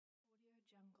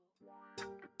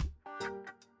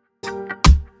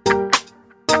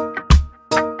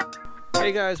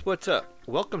Hey guys, what's up?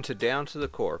 Welcome to Down to the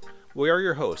Core. We are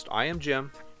your host. I am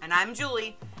Jim. And I'm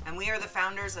Julie, and we are the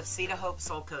founders of Seed of Hope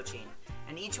Soul Coaching.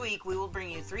 And each week we will bring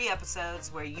you 3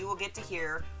 episodes where you will get to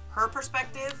hear her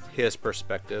perspective, his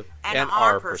perspective, and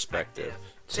our perspective.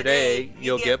 Today,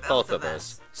 you'll get both of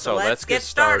us. So let's get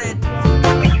started.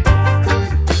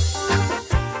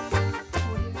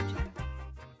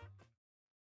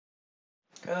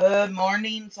 Good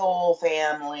morning, Soul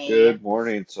Family. Good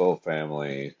morning, Soul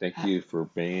Family. Thank you for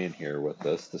being here with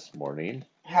us this morning.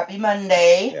 Happy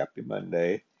Monday. Happy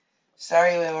Monday.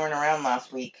 Sorry we weren't around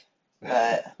last week,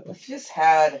 but we just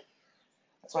had,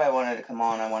 that's why I wanted to come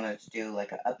on. I wanted to do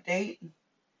like an update.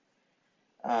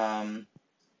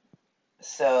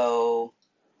 So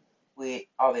we,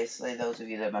 obviously, those of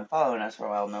you that have been following us for a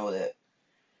while know that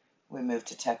we moved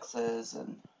to Texas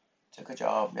and took a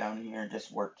job down here,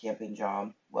 just work camping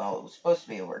job. Well, it was supposed to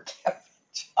be a work camping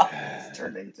job. It's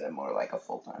turned into more like a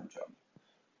full-time job,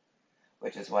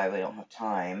 which is why we don't have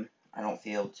time, I don't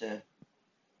feel, to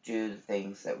do the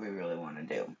things that we really want to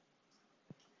do.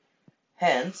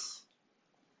 Hence,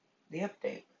 the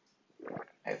update,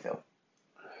 I feel.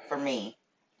 For me,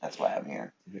 that's why I'm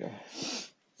here. Yeah.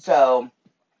 So,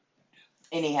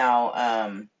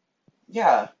 anyhow,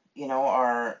 yeah, you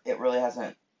know, it really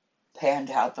hasn't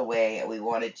panned out the way we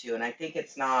wanted to, and I think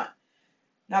it's not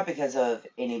because of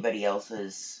anybody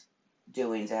else's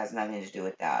doings. It has nothing to do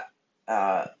with that,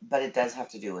 but it does have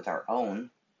to do with our own.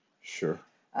 Sure.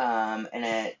 And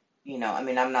it, you know, I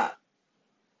mean, I'm not,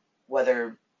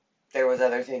 whether there was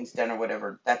other things done or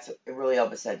whatever, that's really all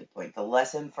beside the point. The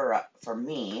lesson for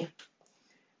me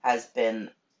has been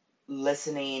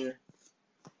listening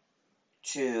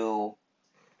to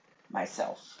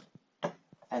myself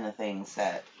and the things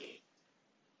that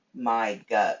my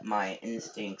gut, my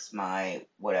instincts, my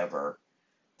whatever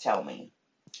tell me.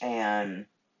 And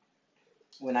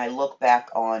when I look back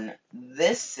on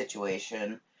this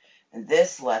situation and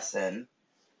this lesson,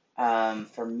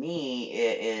 for me,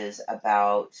 it is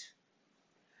about,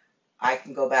 I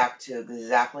can go back to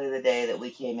exactly the day that we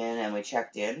came in and we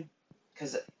checked in,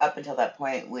 because up until that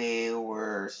point we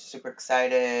were super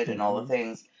excited and all the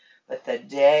things, but the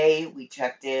day we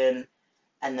checked in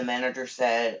and the manager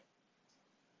said,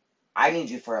 I need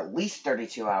you for at least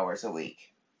 32 hours a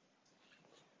week,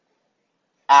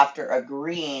 after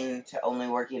agreeing to only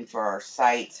working for our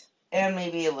site and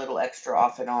maybe a little extra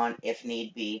off and on if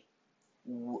need be,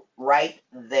 right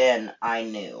then I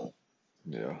knew.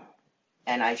 Yeah.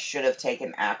 And I should have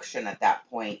taken action at that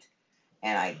point,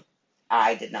 and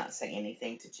I did not say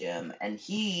anything to Jim, and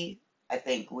he, I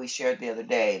think we shared the other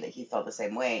day that he felt the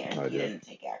same way, and he didn't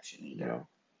take action either. No.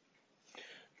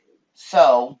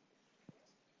 So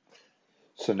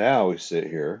now we sit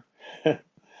here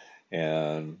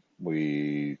and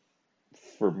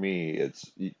for me,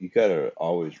 it's, you gotta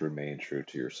always remain true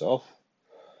to yourself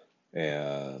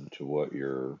and to what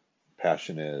your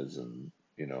passion is and,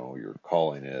 you know, your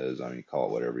calling is. I mean, call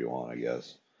it whatever you want, I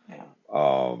guess.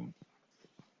 yeah.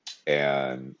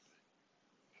 And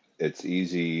it's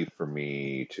easy for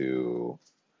me to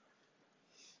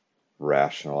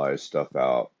rationalize stuff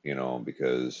out, you know,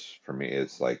 because for me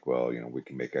it's like, well, you know, we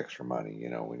can make extra money, you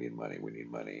know, we need money.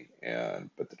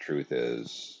 But the truth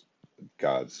is,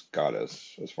 God's got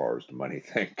us as far as the money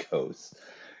thing goes,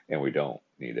 and we don't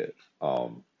need it.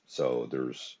 So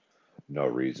there's no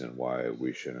reason why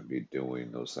we shouldn't be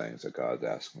doing those things that God's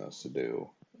asking us to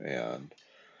do. And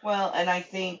Well, and I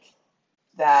think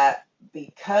that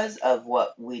because of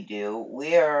what we do,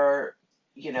 we are,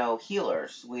 you know,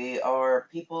 healers. We are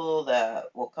people that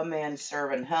will come in,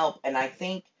 serve, and help. And I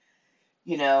think,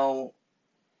 you know,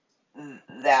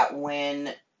 that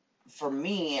when, for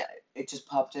me, it just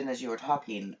popped in as you were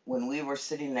talking, when we were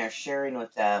sitting there sharing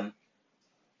with them,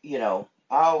 you know,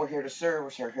 oh, we're here to serve,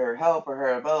 we're here to help, we're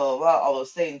here to blah, blah, blah, all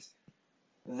those things.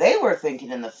 They were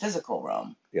thinking in the physical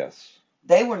realm. yes.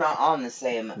 They were not on the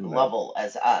same No. level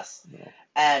as us. No.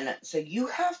 And so you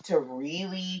have to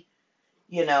really,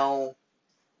 you know,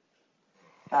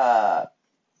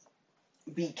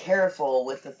 be careful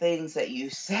with the things that you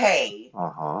say,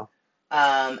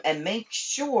 and make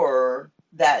sure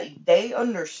that they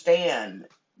understand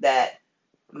that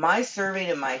my serving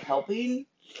and my helping,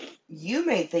 you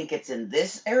may think it's in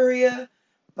this area,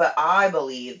 but I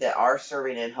believe that our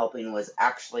serving and helping was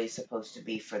actually supposed to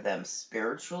be for them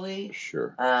spiritually.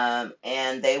 Sure.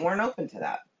 And they weren't open to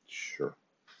that. Sure.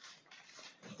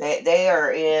 They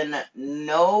are in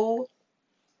no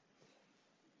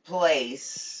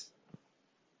place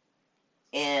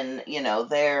in, you know,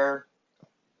 their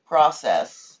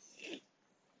process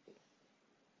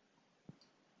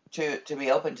to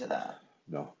be open to that.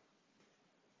 No,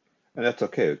 and that's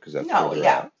okay because that's where No, they're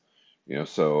yeah, at.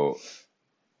 So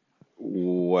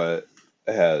what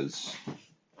has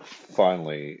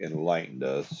finally enlightened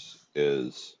us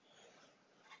is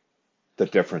the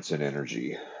difference in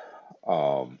energy.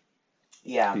 Um,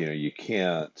 yeah, you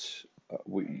can't.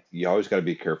 You always got to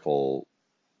be careful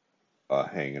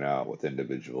hanging out with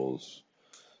individuals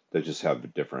that just have a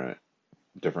different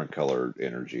colored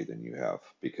energy than you have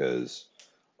because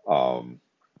um,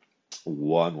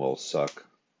 one will suck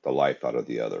the life out of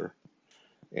the other.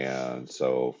 And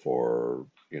so for,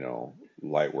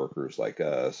 light workers like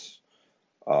us,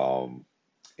 um,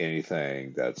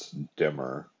 anything that's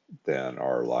dimmer than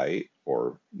our light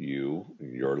or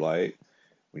your light,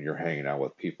 when you're hanging out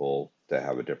with people that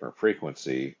have a different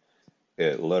frequency,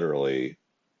 it literally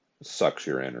sucks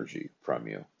your energy from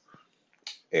you.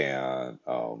 And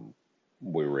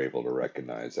we were able to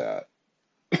recognize that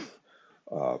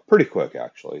pretty quick,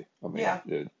 actually. I mean, yeah.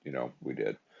 we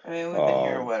did I mean, we've been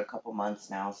here um, what, a couple months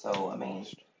now, so I mean,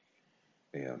 almost.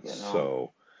 And you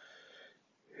know,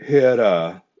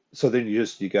 it so then you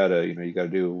gotta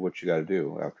do what you gotta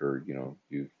do after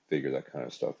you figure that kind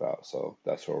of stuff out. So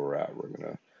that's where we're at. We're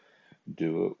gonna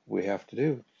do what we have to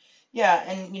do. yeah,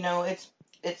 and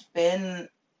it's been,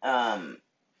 um,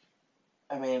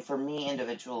 I mean, for me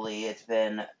individually, it's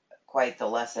been quite the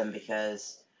lesson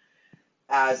because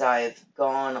as I've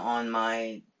gone on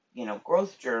my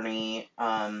growth journey,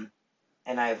 and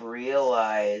I've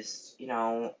realized,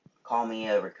 call me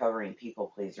a recovering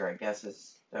people pleaser, I guess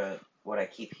is what I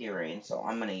keep hearing. So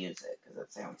I'm gonna use it because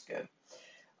it sounds good.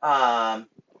 Um,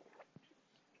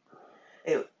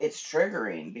 it's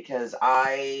triggering because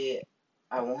I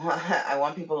want I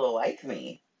want people to like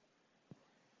me,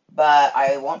 but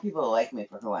I want people to like me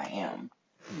for who I am,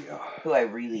 Yeah, who I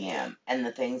really am, and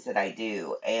the things that I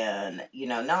do, and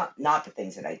not the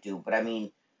things that I do, but I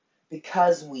mean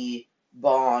because we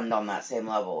bond on that same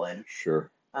level, and sure.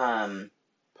 um,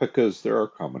 Because there are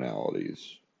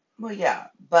commonalities. well, yeah,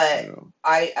 but You know.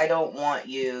 I don't want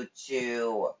you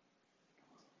to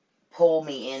pull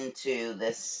me into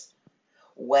this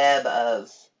web of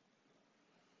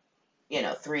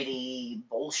 3D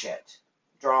bullshit,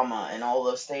 drama, and all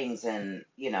those things, and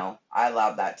I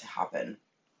allowed that to happen.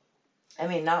 I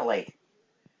mean, not like,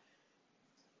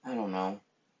 I don't know.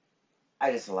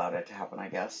 I just allowed it to happen, I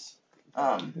guess.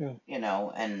 Yeah.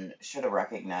 And should have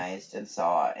recognized and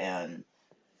saw, and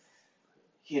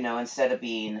instead of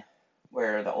being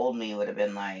where the old me would have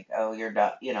been like, oh, you're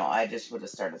done, I just would have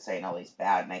started saying all these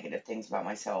bad, negative things about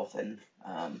myself, and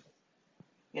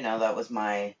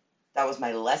that was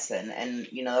my lesson, and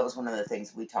that was one of the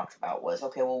things we talked about was,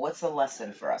 okay, well, what's the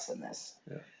lesson for us in this,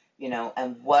 Yeah.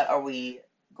 and what are we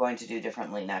going to do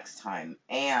differently next time,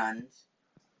 and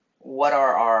what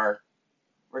are our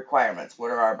requirements,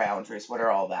 what are our boundaries, what are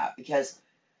all that, because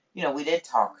we did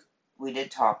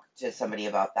talk to somebody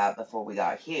about that before we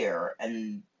got here,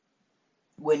 and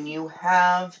when you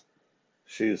have,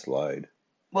 She just lied.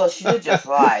 well, she did just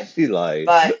lie, She lied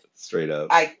but straight up.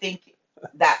 I think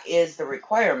that is the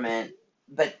requirement.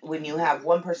 But when you have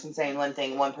one person saying one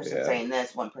thing, one person Yeah. saying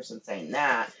this, one person saying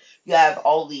that, you have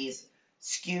all these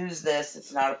skews this,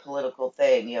 it's not a political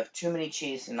thing. You have too many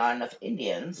chiefs and not enough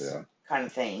Indians Yeah. kind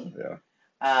of thing. Yeah.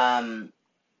 Um,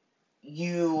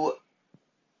 you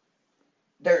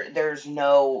there's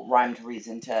no rhyme to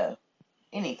reason to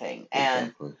anything. And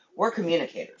Exactly. we're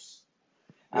communicators.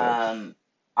 Good.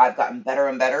 I've gotten better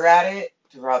and better at it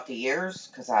throughout the years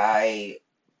because I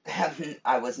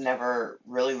was never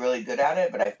really, really good at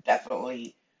it, but I've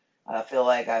definitely feel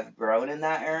like I've grown in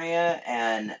that area,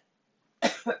 and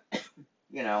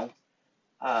you know,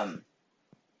 um,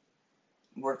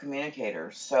 we're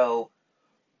communicators. So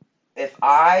if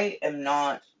I am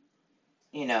not,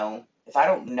 if I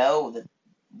don't know the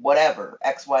whatever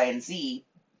X, Y, and Z,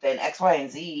 then X, Y, and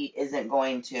Z isn't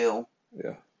going to,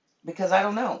 Yeah. because I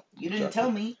don't know. You didn't tell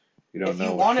Exactly. me. You don't If you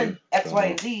know what you wanted X, don't Y, know.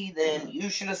 and Z, then you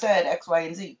should have said X, Y,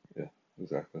 and Z. Yeah.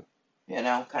 Exactly.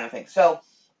 Kind of thing. So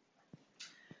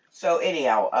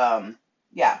anyhow,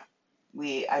 yeah,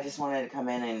 I just wanted to come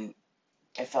in, and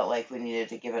I felt like we needed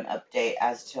to give an update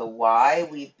as to why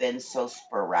we've been so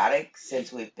sporadic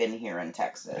since we've been here in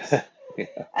Texas. Yeah.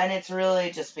 And it's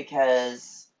really just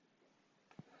because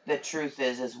the truth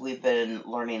is we've been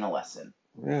learning a lesson.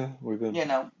 Yeah. We've been You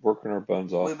know, working our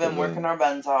buns off we've to been working win. our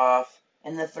buns off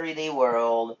in the 3D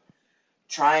world,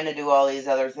 trying to do all these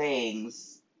other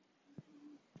things,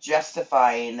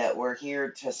 justifying that we're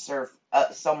here to serve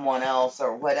someone else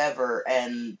or whatever,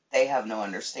 and they have no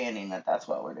understanding that that's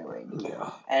what we're doing.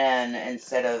 Yeah. And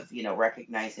instead of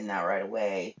recognizing that right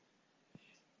away,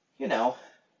 you know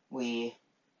we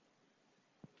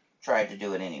tried to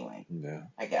do it anyway, Yeah.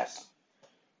 I guess.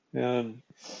 And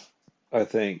I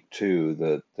think too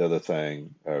that the other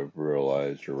thing I've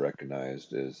realized or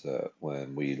recognized is that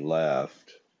when we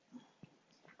left,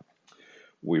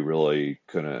 we really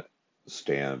couldn't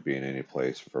stand being any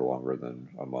place for longer than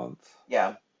a month.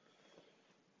 Yeah,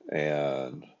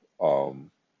 And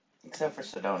um except for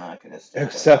Sedona, I could have stayed there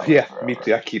except probably yeah, me too.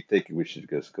 forever. I keep thinking we should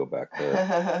just go back there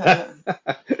I'm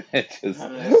and just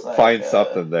just like, find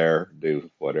something there, do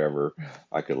whatever.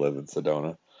 I could live in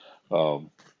Sedona.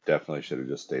 Um Definitely should have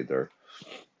just stayed there.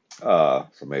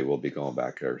 So maybe we'll be going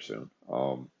back there soon.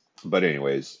 But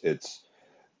anyways, it's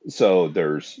so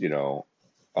there's,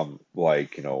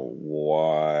 like,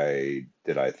 why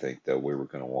did I think that we were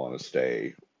going to want to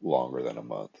stay longer than a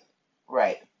month?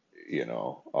 right, You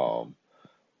know,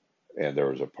 and there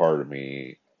was a part of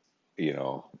me,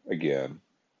 again,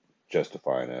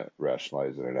 justifying it,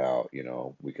 rationalizing it out.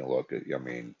 We can look at, I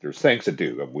mean, there's things to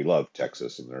do. We love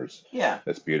Texas, and yeah,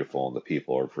 it's beautiful, and the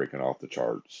people are freaking off the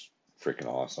charts, freaking for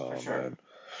awesome, sure. and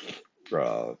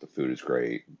the food is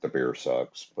great. The beer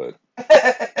sucks, but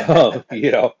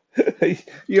you know,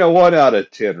 1 out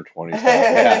of 10 or 20 is not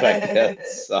bad, I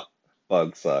guess. So,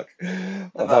 bugs suck.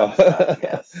 The bugs suck, Uh,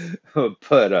 yes.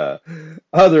 but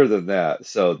other than that,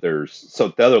 so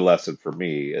the other lesson for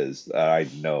me is that I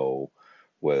know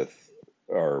with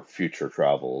our future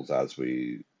travels as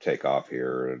we take off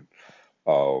here,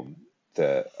 and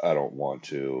that I don't want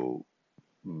to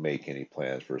make any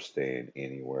plans for staying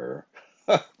anywhere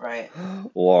Right,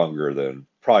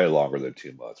 probably longer than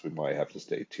 2 months. We might have to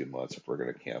stay 2 months if we're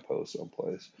going to camp host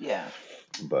someplace, yeah,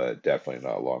 but definitely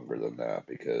not longer than that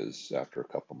because after a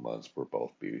couple months, we'll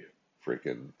both be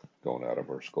freaking going out of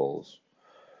our skulls.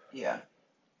 yeah,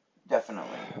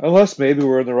 definitely. Unless maybe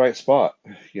we're in the right spot,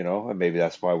 and maybe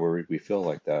that's why we feel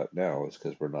like that now is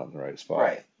because we're not in the right spot,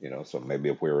 Right, So maybe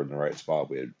if we were in the right spot,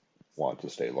 we'd want to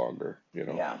stay longer.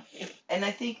 yeah. And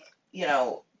I think, you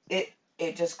know,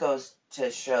 it just goes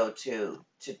to show to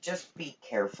just be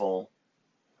careful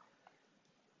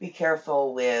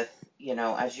with,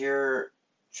 as you're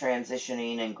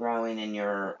transitioning and growing in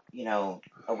your,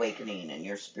 awakening in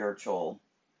your spiritual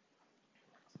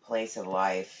place of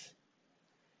life,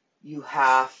 you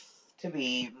have to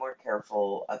be more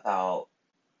careful about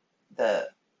the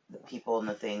the people and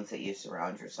the things that you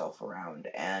surround yourself around.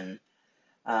 And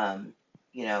um,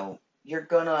 you're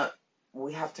gonna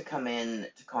we have to come in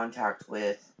to contact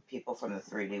with people from the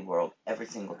 3D world every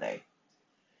single day,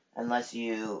 unless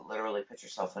you literally put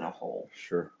yourself in a hole,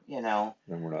 Sure. you know,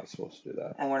 And we're not supposed to do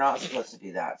that. and we're not supposed to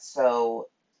do that. So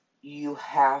you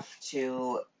have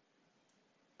to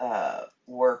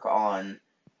work on,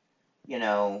 you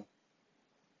know,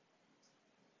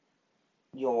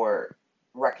 your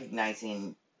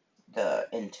recognizing the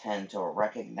intent or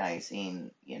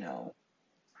recognizing,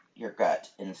 your gut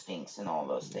instincts and all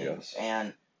those things, Yes.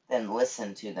 and then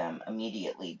listen to them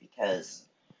immediately because,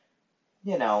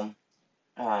 you know,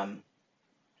 um,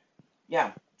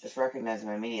 yeah, just recognize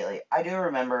them immediately. I do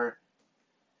remember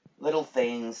little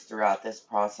things throughout this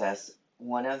process.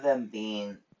 One of them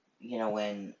being,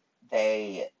 when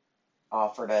they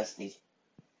offered us these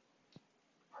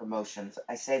promotions.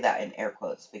 I say that in air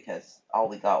quotes because all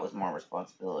we got was more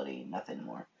responsibility, nothing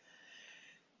more.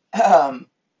 Um,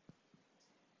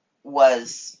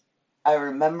 was I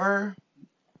remember,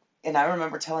 and I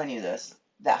remember telling you this,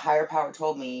 that higher power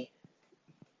told me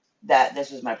that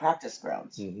this was my practice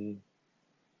grounds. Hmm.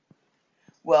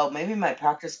 Well, maybe my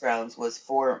practice grounds was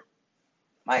for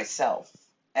myself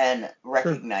and Sure.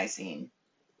 recognizing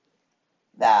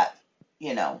that,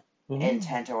 Hmm.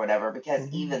 intent or whatever, because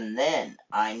Hmm. even then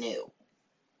I knew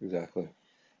Exactly.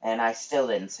 and I still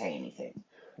didn't say anything.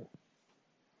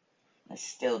 I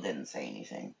still didn't say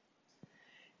anything,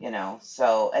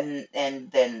 so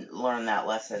and then learn that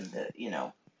lesson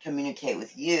to, communicate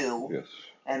with you Yes.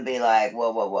 and be like,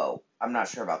 whoa, whoa, whoa, I'm not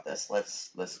sure about this.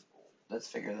 Let's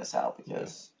figure this out Yeah.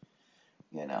 because,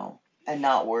 and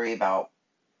not worry about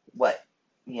what,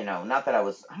 not that I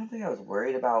don't think I was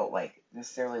worried about like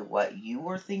necessarily what you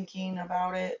were thinking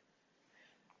about it.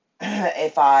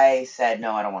 If I said,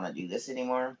 no, I don't want to do this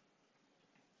anymore.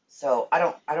 So I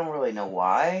don't really know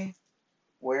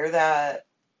where that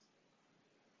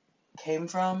came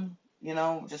from,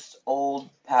 just old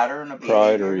pattern of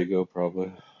Pride or behavior. ego,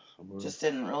 probably somewhere. Just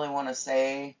didn't really want to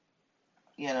say,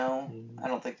 Mhm. I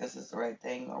don't think this is the right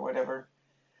thing or whatever.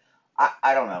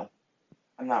 I don't know.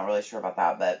 I'm not really sure about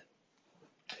that, but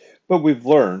But we've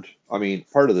learned. I mean,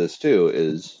 part of this too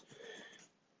is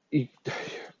you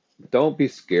don't be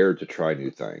scared to try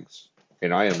new things.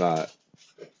 And I am not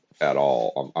at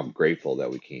all. I'm grateful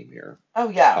that we came here oh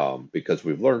yeah, because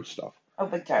we've learned stuff. Oh,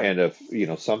 big time. And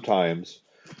if, sometimes,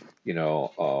 you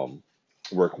know,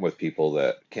 working with people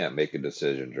that can't make a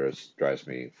decision drives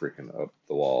me freaking up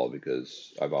the wall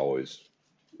because I've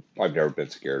never been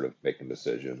scared of making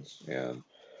decisions. And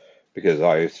because I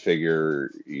always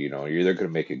figure, you're either going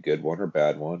to make a good one or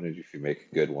bad one. And if you make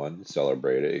a good one,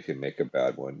 celebrate it. If you make a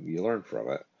bad one, you learn from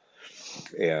it.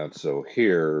 And so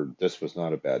here, this was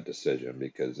not a bad decision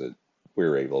because we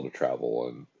were able to travel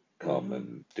and come Hmm.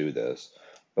 and do this.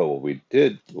 But what we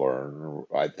did learn,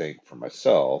 I think for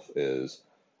myself, is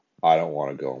I don't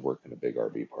want to go and work in a big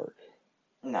RV park,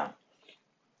 No.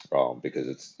 because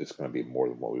it's going to be more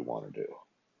than what we want to do.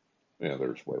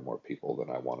 There's way more people than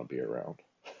I want to be around.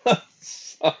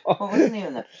 So, Well,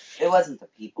 it wasn't the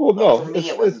people well, though. For no, me,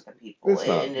 it wasn't the people. it's It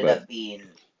not. ended But up being,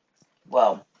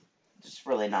 well, just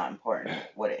really not important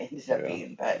what it ended up yeah,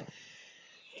 being. But,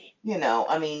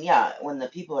 I mean, yeah, when the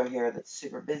people are here, that's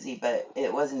super busy, but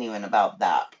it wasn't even about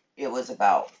that. It was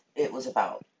about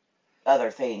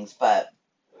other things. But,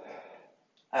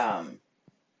 um,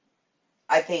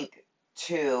 I think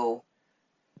too,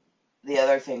 the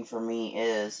other thing for me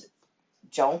is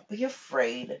don't be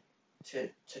afraid to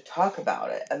talk about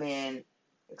it. I mean,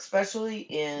 especially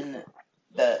in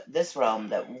this realm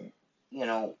that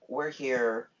we're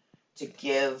here to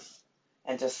give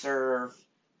and to serve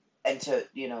and to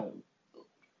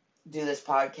do this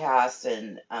podcast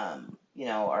and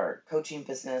our coaching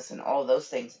business and all of those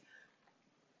things.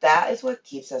 That is what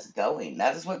keeps us going.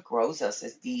 That is what grows us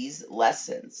is these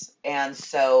lessons. And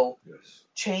so yes.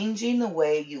 changing the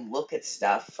way you look at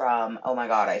stuff from, oh my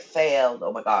God, I failed,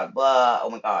 oh my God, blah,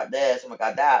 oh my God, this, oh my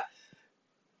God, that,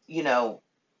 you know,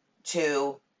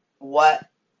 to what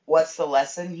what's the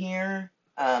lesson here?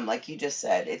 Like you just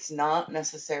said, it's not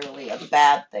necessarily a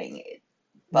bad thing,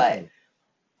 but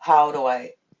Mm-mm.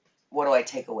 what do I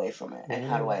take away from it, and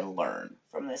how do Mm. I learn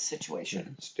from this Yeah,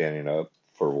 situation? standing up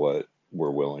for what we're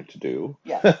willing to do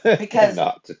Yeah, and because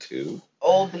not to do.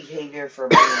 old behavior for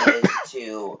me is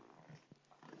to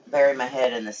bury my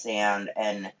head in the sand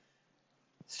and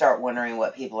start wondering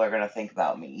what people are going to think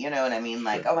about me. You know what I mean?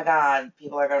 Like, Sure. oh my God,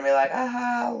 people are going to be like,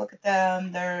 aha, look at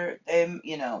them.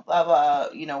 Blah,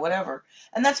 blah, whatever.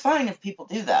 And that's fine if people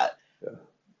do that. Yeah.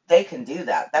 They can do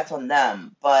that. That's on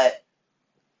them. But,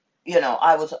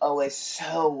 I was always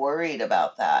so worried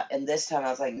about that. And this time I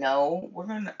was like, no,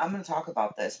 I'm going to talk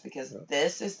about this because Yeah.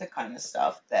 this is the kind of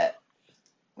stuff that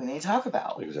we need to talk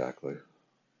about. Exactly.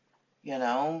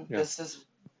 Yeah. This is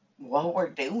what we're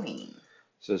doing.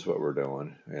 This is what we're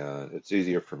doing, and it's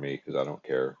easier for me because I don't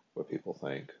care what people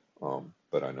think.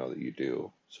 But I know that you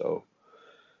do. So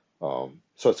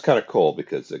it's kind of cool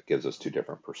because it gives us two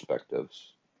different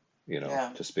perspectives,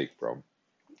 Yeah. to speak from,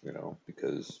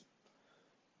 because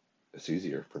it's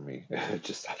easier for me. I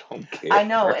don't I care.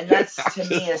 know, and that's to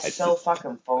me is so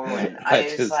fucking foreign. I I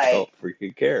just just don't like,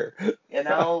 freaking care.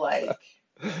 like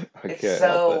I it's can't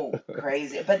help it. so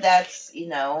crazy. But that's,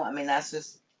 I mean, that's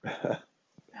just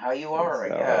how you That's are, I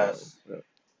how I am. guess.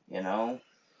 You know.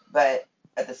 But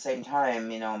at the same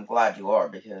time, I'm glad you are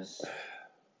because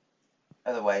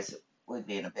otherwise we'd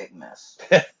be in a big mess.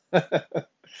 Yeah.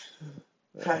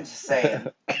 I'm just saying.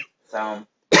 So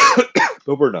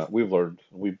But we're not. We've learned.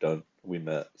 We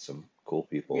met some cool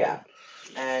people, yeah,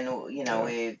 and and yeah,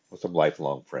 we've with some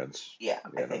lifelong friends. yeah,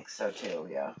 I think so too.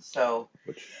 Yeah. So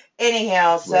Which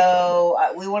anyhow, is what we're talking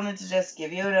about. so we wanted to just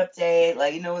give you an update,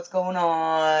 let you know what's going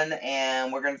on,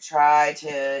 and we're going to try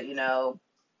to,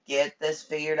 get this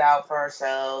figured out for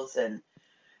ourselves. And,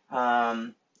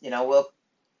 we'll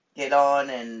get on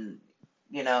and,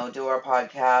 do our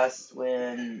podcast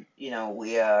when,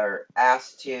 we are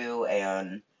asked to.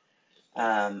 And,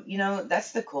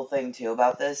 that's the cool thing too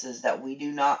about this is that we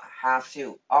do not have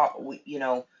to,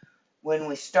 when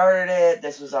we started it,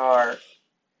 this was our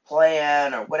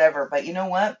plan or whatever. But you know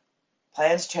what?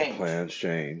 Plans change. Plans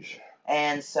change.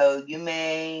 And so you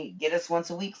may get us once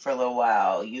a week for a little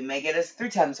while. You may get us 3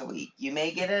 times a week. You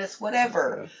may get us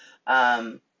whatever. Yeah.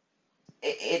 Um,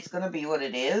 it's going to be what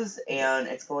it is, Yep. and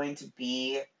it's going to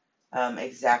be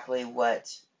exactly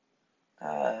what,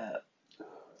 uh,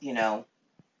 you know,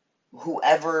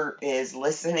 whoever is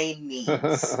listening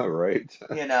needs. Right.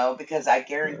 Because I Yeah.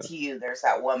 guarantee you there's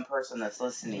that one person that's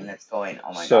listening Yeah. that's going,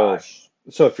 oh my So, gosh.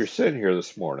 so if you're sitting here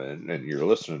this morning and you're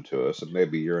listening to us, and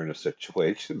maybe you're in a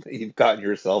situation that you've gotten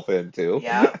yourself into,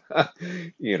 Yeah,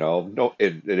 no,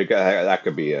 that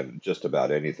could be in just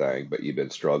about anything, but you've been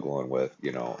struggling with,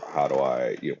 how do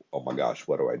I, oh my gosh,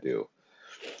 what do I do?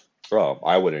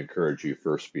 I would encourage you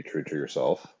first be true to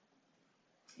yourself.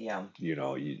 yeah,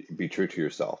 You be true to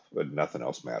yourself, but nothing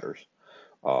else matters.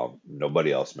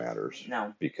 Nobody else matters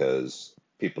no, because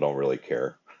people don't really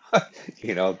care.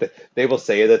 They will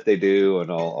say that they do and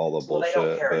all the Well, they don't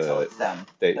bullshit, care until but it's them.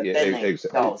 they, But yeah, then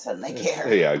all of a sudden they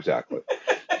care. yeah, exactly.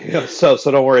 So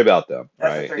don't worry about them,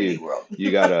 That's a right? 3D world.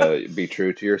 You gotta be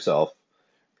true to yourself,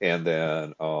 and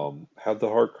then have the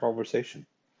hard conversation.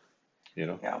 You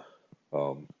know, Yeah.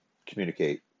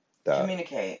 communicate that.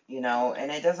 Communicate,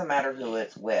 and it doesn't matter who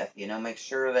it's with, make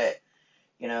sure that,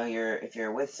 if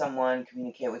you're with someone,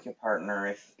 communicate with your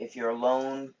partner. If you're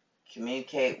alone,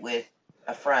 communicate with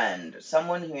a friend,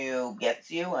 someone who gets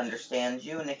you, understands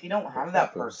you, and if you don't have that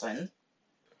Exactly. person,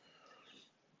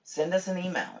 send us an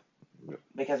email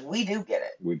because we do get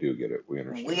it. We do get it. We We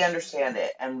understand. understand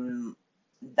it, and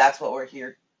that's what we're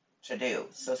here to do.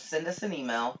 So send us an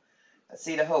email at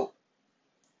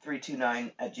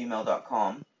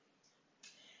seedofhope329@gmail.com,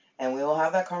 and we will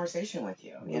have that conversation with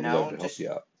you. We would love to help Just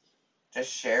you out.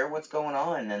 share what's going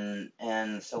on,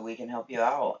 and so we can help you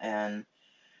out, and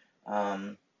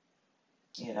um,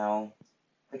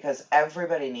 because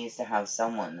everybody needs to have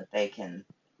someone that they can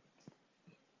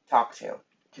talk to,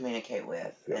 communicate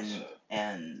with, Yes.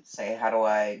 and say, how do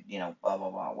I, blah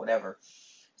blah blah, whatever.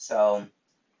 So,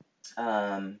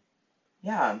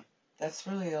 yeah, that's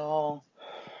really all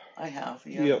I have.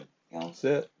 You have Yep. anything else?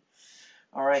 That's it.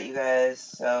 All right, you guys.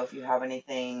 So if you have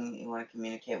anything you want to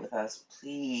communicate with us,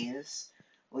 please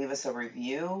leave us a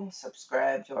review,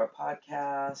 subscribe to our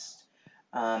podcast.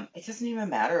 It doesn't even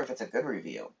matter if it's a good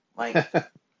review. Like,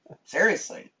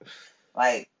 seriously.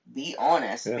 Like, be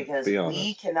honest, Yeah. because Be we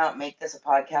honest. cannot make this a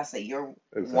podcast that you're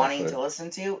wanting Exactly. to listen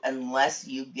to unless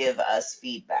you give us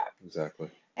feedback. Exactly.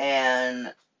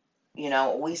 And,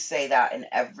 we say that in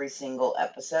every single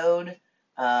episode.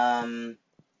 Well,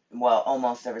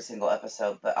 almost every single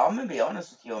episode, but I'm gonna be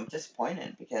honest with you, I'm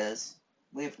disappointed because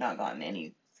we've not gotten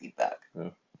any feedback.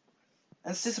 Yeah.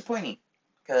 And it's disappointing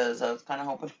because I was kind of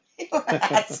hoping we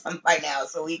had some by now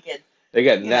so we could, They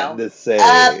got you nothing know, to say.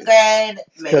 upgrade.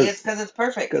 Maybe it's Because because it's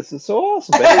perfect. it's so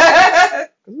awesome, baby.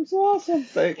 Because it's awesome.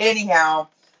 Thanks. Anyhow,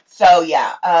 so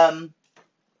yeah,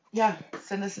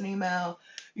 send us an email.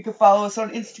 You can follow us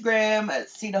on Instagram at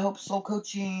Seed of Hope Soul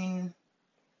Coaching.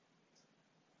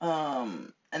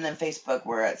 And then Facebook,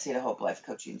 we're at Seed of Hope Life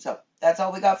Coaching. So that's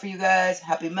all we got for you guys.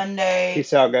 Happy Monday.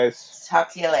 Peace out, guys.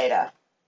 Talk to you later.